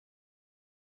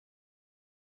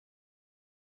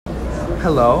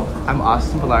Hello, I'm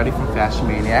Austin Velarde from Fashion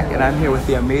Maniac, and I'm here with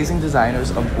the amazing designers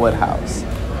of Woodhouse.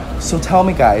 So tell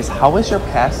me guys, how has your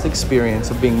past experience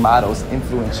of being models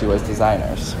influenced you as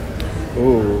designers?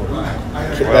 Ooh,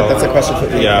 that's a question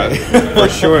for you. Yeah, for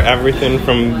sure. Everything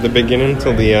from the beginning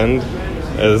till the end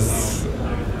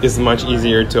is much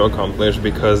easier to accomplish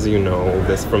because you know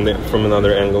this from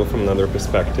another angle, from another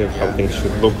perspective, how things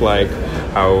should look like,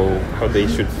 how they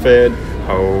should fit,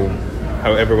 how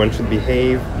everyone should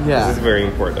behave. Yeah. This is very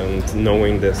important,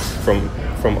 knowing this from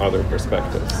other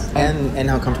perspectives. And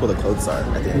how comfortable the clothes are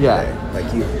at the end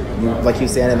of the day. Like you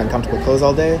stand in uncomfortable clothes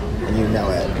all day and you know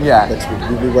it. Yeah.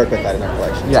 We work with that in our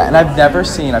collection. Yeah, and I've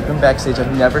been backstage,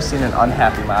 I've never seen an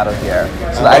unhappy model here.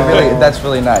 So that's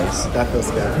really nice. That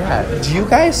feels good. Yeah. Do you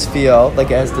guys feel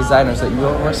like as designers that you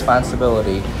have a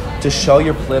responsibility to show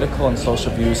your political and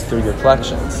social views through your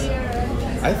collections?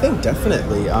 I think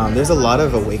definitely. There's a lot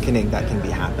of awakening that can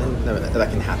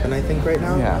happen, I think, right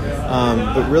now.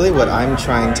 Yeah. But really what I'm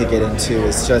trying to get into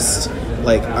is just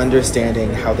like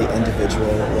understanding how the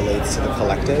individual relates to the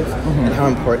collective and how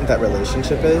important that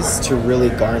relationship is to really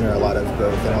garner a lot of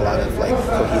growth and a lot of like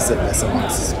cohesiveness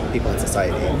amongst people in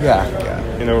society.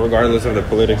 Yeah. You know, regardless of the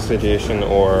political situation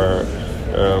or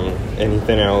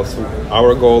anything else,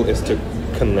 our goal is to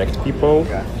connect people.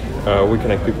 Yeah. We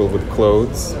connect people with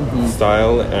clothes,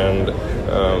 style, and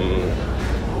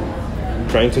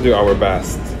trying to do our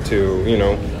best to, you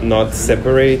know, not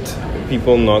separate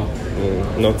people,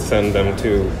 not send them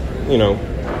to, you know,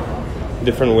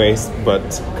 different ways, but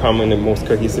come in the most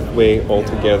cohesive way all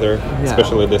together,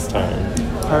 especially this time.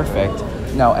 Perfect.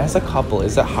 Now, as a couple,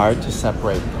 is it hard to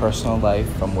separate personal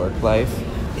life from work life?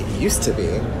 It used to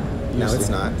be. Now it's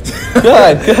not.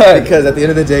 Good. Because at the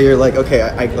end of the day, you're like, okay,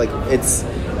 I like it's.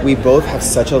 We both have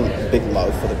such a big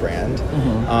love for the brand,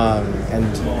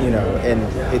 and you know, and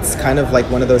it's kind of like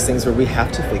one of those things where we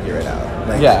have to figure it out.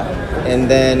 Like, and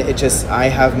then I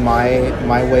have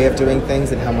my way of doing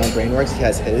things and how my brain works. He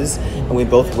has his, and we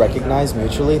both recognize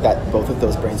mutually that both of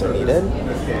those brains are needed.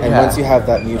 And once you have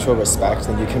that mutual respect,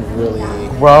 then you can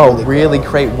really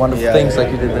create wonderful things like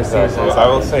you did this season. I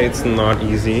will say it's not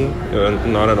easy,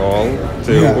 not at all,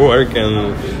 to work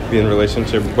and be in a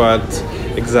relationship, but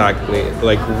exactly,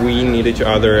 like we need each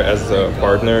other as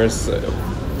partners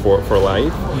for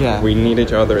life. Yeah. We need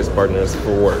each other as partners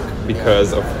for work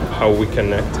because of how we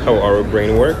connect, how our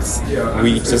brain works.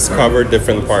 We just cover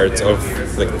different parts of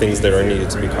like things that are needed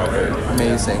to be covered.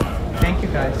 Amazing. Thank you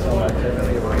guys so much. I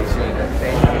really appreciate it.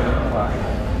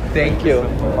 Thank you.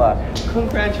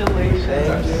 Congratulations.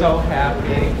 I'm so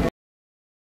happy.